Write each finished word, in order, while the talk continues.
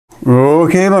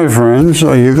Okay, my friends,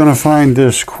 you're going to find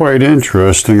this quite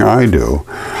interesting. I do.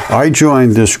 I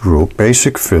joined this group,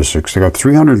 Basic Physics. They got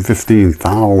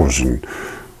 315,000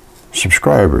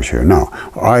 subscribers here. Now,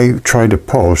 I tried to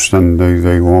post, and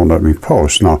they won't let me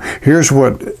post. Now, here's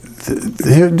what,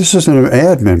 this is an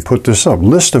admin put this up.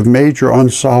 List of major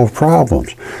unsolved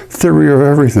problems. Theory of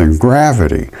everything.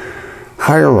 Gravity.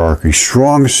 Hierarchy.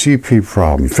 Strong CP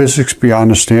problem. Physics beyond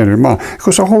the standard model. It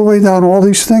goes all the way down all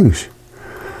these things.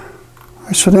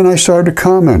 So then I started to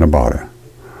comment about it.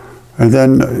 And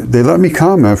then they let me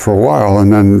comment for a while,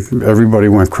 and then everybody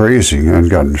went crazy and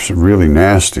got really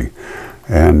nasty.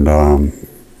 And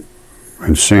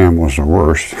Sam was the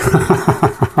worst.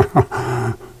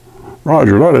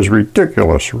 Roger, that is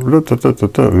ridiculous. On and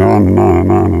on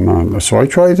and on and on. So I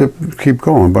tried to keep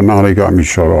going, but now they got me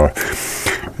shut off.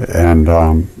 And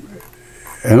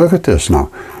look at this now.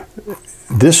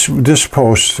 This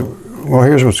post, well,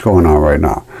 here's what's going on right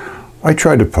now. I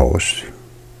tried to post.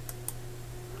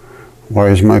 Why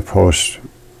is my post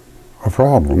a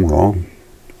problem? Well,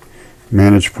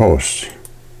 manage posts.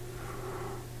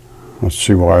 Let's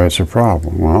see why it's a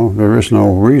problem. Well, there is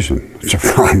no reason it's a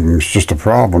problem. It's just a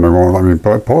problem. They won't let me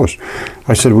post.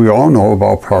 I said, we all know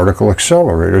about particle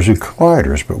accelerators and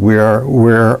colliders, but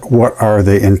what are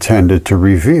they intended to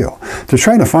reveal? They're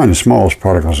trying to find the smallest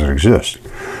particles that exist.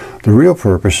 The real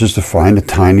purpose is to find the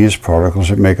tiniest particles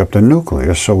that make up the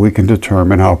nucleus so we can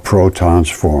determine how protons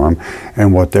form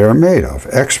and what they are made of.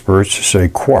 Experts say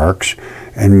quarks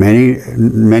and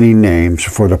many names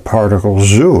for the particle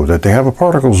zoo, that they have a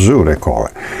particle zoo, they call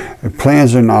it.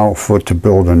 Plans are now afoot to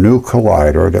build a new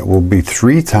collider that will be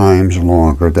 3 times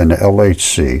longer than the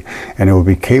LHC, and it will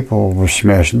be capable of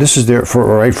smashing, this is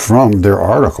right from their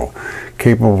article,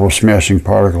 capable of smashing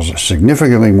particles of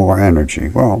significantly more energy.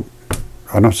 Well,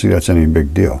 I don't see that's any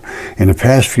big deal. In the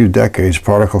past few decades,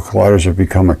 particle colliders have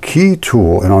become a key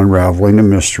tool in unraveling the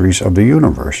mysteries of the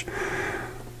universe.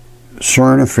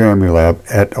 CERN and Fermilab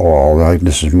et al.,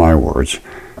 this is my words,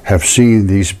 have seen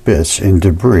these bits in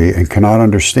debris and cannot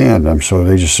understand them, so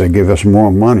they just say, give us more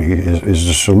money is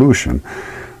the solution.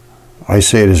 I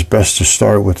say it is best to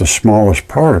start with the smallest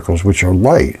particles, which are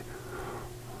light,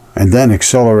 and then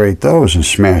accelerate those and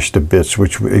smash the bits,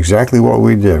 which exactly what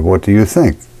we did. What do you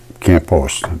think? Can't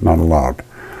post, not allowed.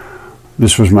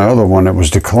 This was my other one that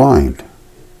was declined.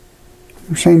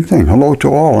 Same thing. Hello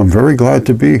to all. I'm very glad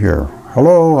to be here.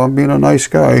 Hello, I'm being a nice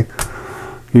guy.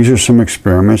 These are some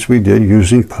experiments we did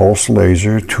using pulse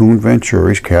laser tuned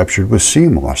venturis captured with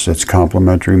CMOS. That's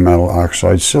complementary metal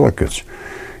oxide silicates.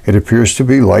 It appears to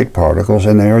be light particles,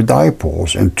 and they are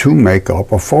dipoles, and 2 make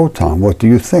up a photon. What do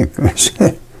you think?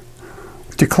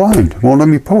 Declined. Won't let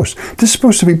me post. This is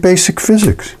supposed to be basic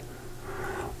physics.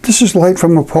 This is light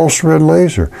from a pulse red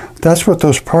laser. That's what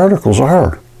those particles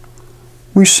are.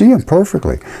 We see them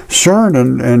perfectly. CERN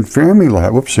and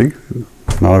Fermilab, whoopsie,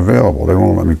 not available. They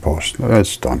won't let me post.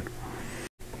 That's done.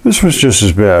 This was just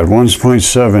as bad.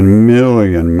 1.7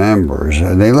 million members,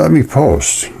 and they let me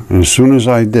post. And as soon as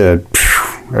I did,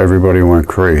 everybody went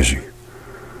crazy.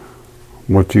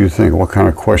 What do you think? What kind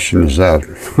of question is that?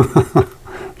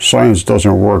 Science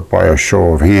doesn't work by a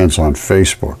show of hands on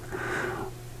Facebook.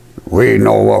 We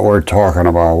know what we're talking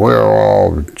about. We're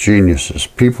all geniuses.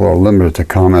 People are limited to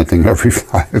commenting every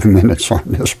 5 minutes on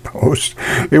this post.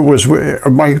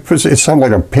 It sounded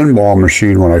like a pinball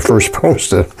machine when I first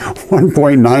posted.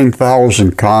 1.9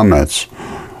 thousand comments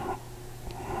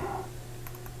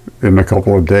in a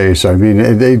couple of days. I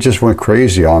mean, they just went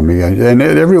crazy on me. And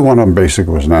every one of them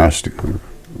basically was nasty.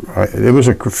 It was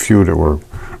a few that were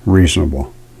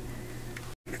reasonable.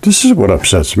 This is what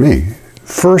upsets me.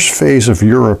 First phase of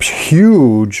Europe's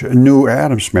huge new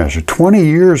atom smasher. 20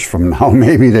 years from now,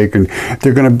 maybe they're going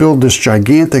to build this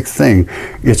gigantic thing.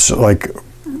 It's like,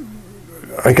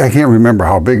 I can't remember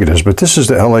how big it is, but this is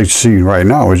the LHC right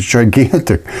now. It's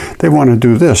gigantic. They want to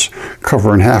do this,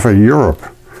 covering half of Europe.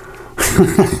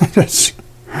 it's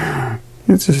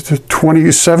a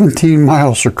 17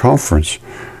 mile circumference.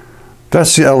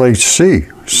 That's the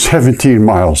LHC, 17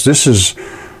 miles. This is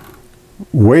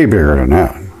way bigger than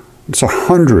that. It's a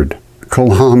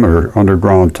 100-kilometer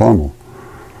underground tunnel.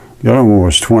 The other one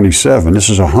was 27. This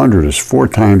is 100. It's 4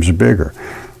 times bigger.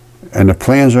 And the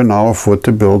plans are now afoot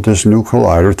to build this new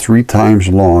collider 3 times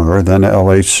longer than the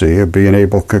LHC, of being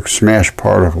able to smash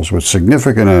particles with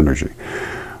significant energy.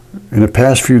 In the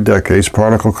past few decades,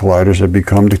 particle colliders have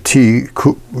become the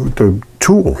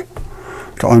tool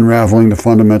to unraveling the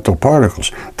fundamental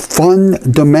particles.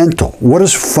 Fundamental. What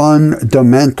does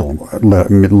fundamental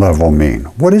level mean?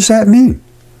 What does that mean?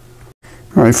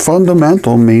 All right,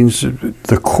 fundamental means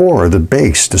the core, the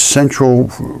base, the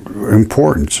central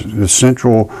importance, the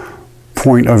central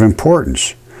point of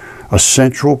importance, a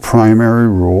central primary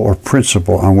rule or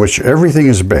principle on which everything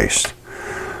is based.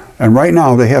 And right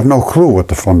now they have no clue what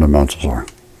the fundamentals are.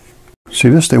 See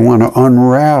this? They want to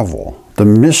unravel the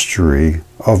mystery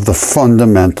of the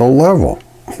fundamental level.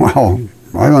 Well,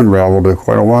 I unraveled it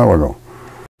quite a while ago.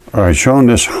 All right, shown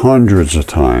this hundreds of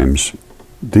times.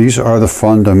 These are the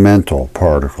fundamental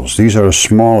particles. These are the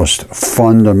smallest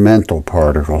fundamental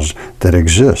particles that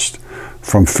exist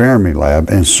from Fermilab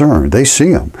and CERN. They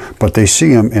see them, but they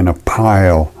see them in a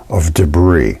pile of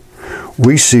debris.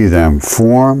 We see them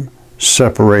form,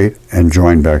 separate, and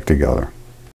join back together.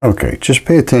 Okay, just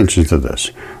pay attention to this.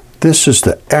 This is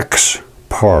the X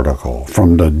particle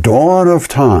from the dawn of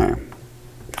time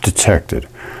detected.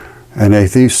 And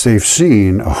they've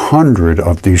seen 100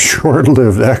 of these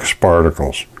short-lived X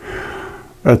particles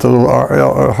at the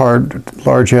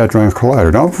Large Hadron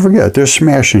Collider. Don't forget, they're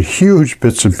smashing huge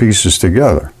bits and pieces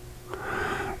together.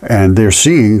 And they're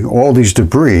seeing all these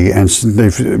debris, and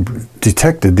they've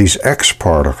detected these X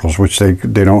particles, which they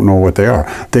don't know what they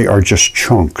are. They are just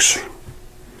chunks.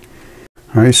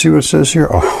 All right, see what it says here?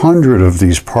 100 of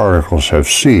these particles have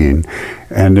seen,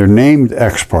 and they're named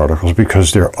X particles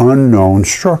because they're unknown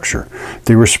structure.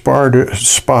 They were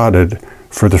spotted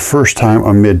for the first time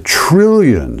amid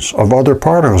trillions of other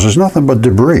particles. There's nothing but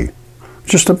debris,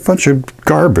 just a bunch of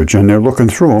garbage, and they're looking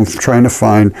through them, trying to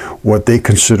find what they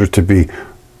consider to be,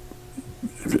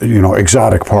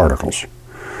 exotic particles.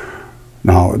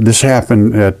 Now, this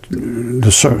happened at the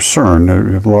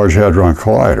CERN, the Large Hadron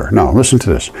Collider. Now, listen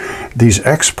to this. These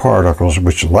X particles,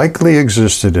 which likely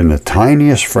existed in the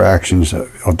tiniest fractions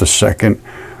of the second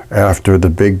after the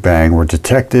Big Bang, were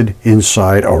detected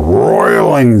inside a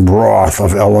roiling broth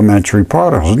of elementary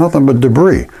particles, nothing but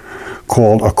debris,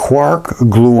 called a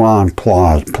quark-gluon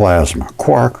plasma.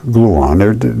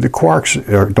 Quark-gluon. The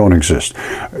quarks don't exist.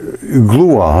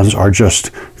 Gluons are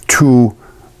just two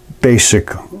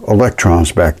basic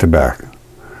electrons back to back,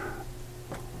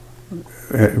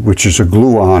 which is a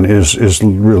gluon is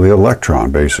really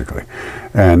electron basically.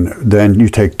 And then you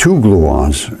take two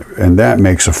gluons and that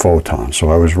makes a photon. So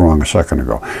I was wrong a second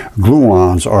ago.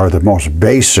 Gluons are the most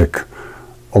basic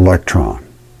electron.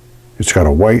 It's got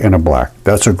a white and a black.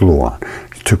 That's a gluon.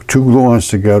 You took two gluons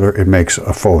together, it makes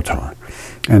a photon.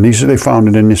 And they found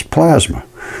it in this plasma.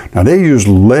 Now, they use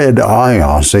lead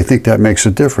ions. They think that makes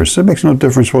a difference. That makes no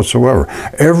difference whatsoever.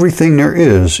 Everything there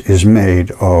is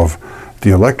made of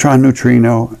the electron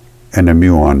neutrino and the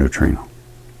muon neutrino.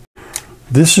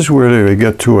 This is where they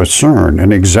get to at CERN,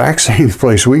 an exact same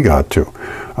place we got to.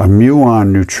 A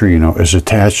muon neutrino is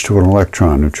attached to an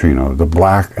electron neutrino, the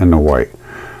black and the white.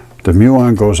 The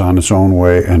muon goes on its own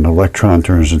way and the electron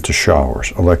turns into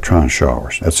showers, electron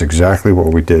showers. That's exactly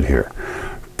what we did here.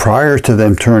 Prior to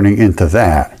them turning into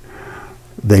that,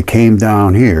 they came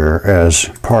down here as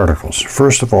particles.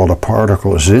 First of all, the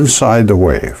particle is inside the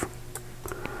wave.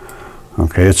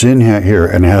 Okay, it's in here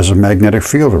and it has a magnetic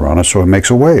field around it, so it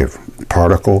makes a wave.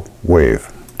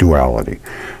 Particle-wave duality.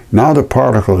 Now the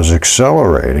particle is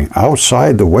accelerating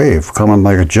outside the wave, coming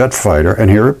like a jet fighter,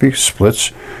 and here it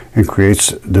splits and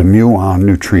creates the muon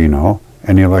neutrino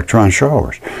and the electron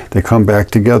showers. They come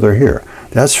back together here.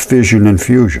 That's fission and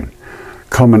fusion.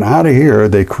 Coming out of here,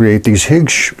 they create these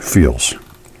Higgs fields.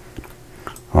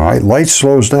 All right, light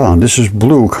slows down. This is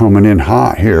blue coming in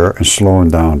hot here and slowing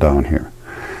down here.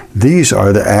 These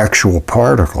are the actual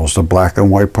particles, the black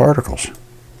and white particles.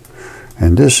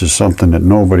 And this is something that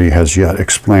nobody has yet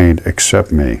explained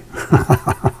except me.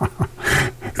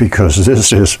 Because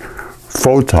this is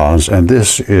photons and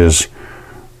this is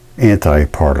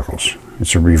antiparticles.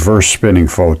 It's a reverse spinning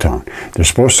photon. They're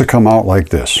supposed to come out like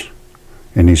this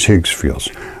in these Higgs fields.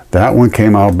 That one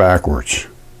came out backwards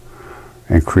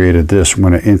and created this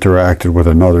when it interacted with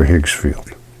another Higgs field.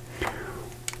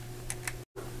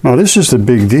 Now this is the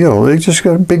big deal. They just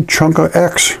got a big chunk of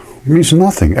X. It means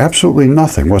nothing, absolutely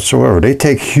nothing whatsoever. They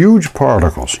take huge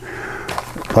particles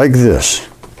like this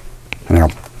and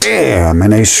they'll bam,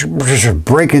 and they just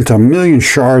break into a million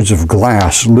shards of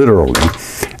glass, literally.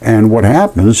 And what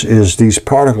happens is these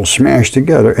particles smash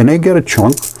together and they get a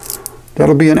chunk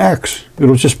that'll be an X.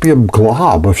 It'll just be a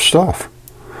glob of stuff.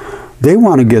 They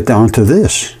want to get down to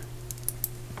this.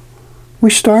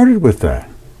 We started with that.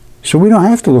 So we don't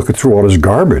have to look through all this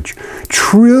garbage.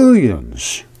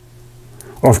 Trillions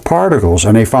of particles,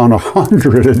 and they found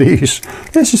 100 of these.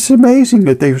 It's just amazing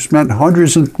that they've spent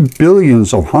hundreds of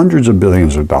billions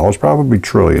of dollars, probably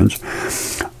trillions,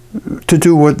 to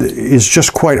do what is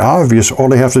just quite obvious. All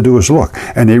they have to do is look,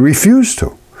 and they refuse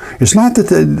to. It's not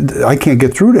that I can't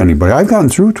get through to anybody. I've gotten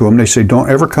through to them. They say, don't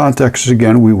ever contact us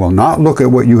again. We will not look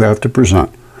at what you have to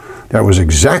present. That was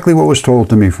exactly what was told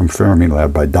to me from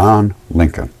Fermilab by Don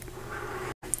Lincoln.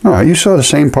 All right, you saw the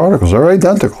same particles. They're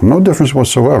identical. No difference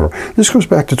whatsoever. This goes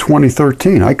back to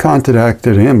 2013. I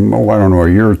contacted him, I don't know, a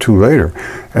year or two later.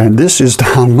 And this is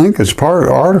Don Lincoln's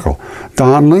article.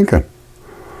 Don Lincoln.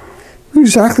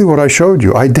 Exactly what I showed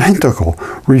you. Identical.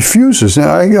 Refuses.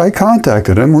 And I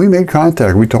contacted him. We made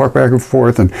contact. We talked back and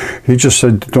forth. And he just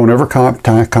said, don't ever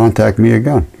contact me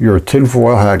again. You're a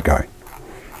tinfoil hat guy.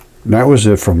 And that was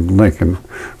it from Lincoln,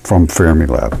 from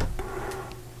Fermilab.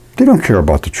 They don't care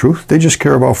about the truth. They just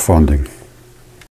care about funding.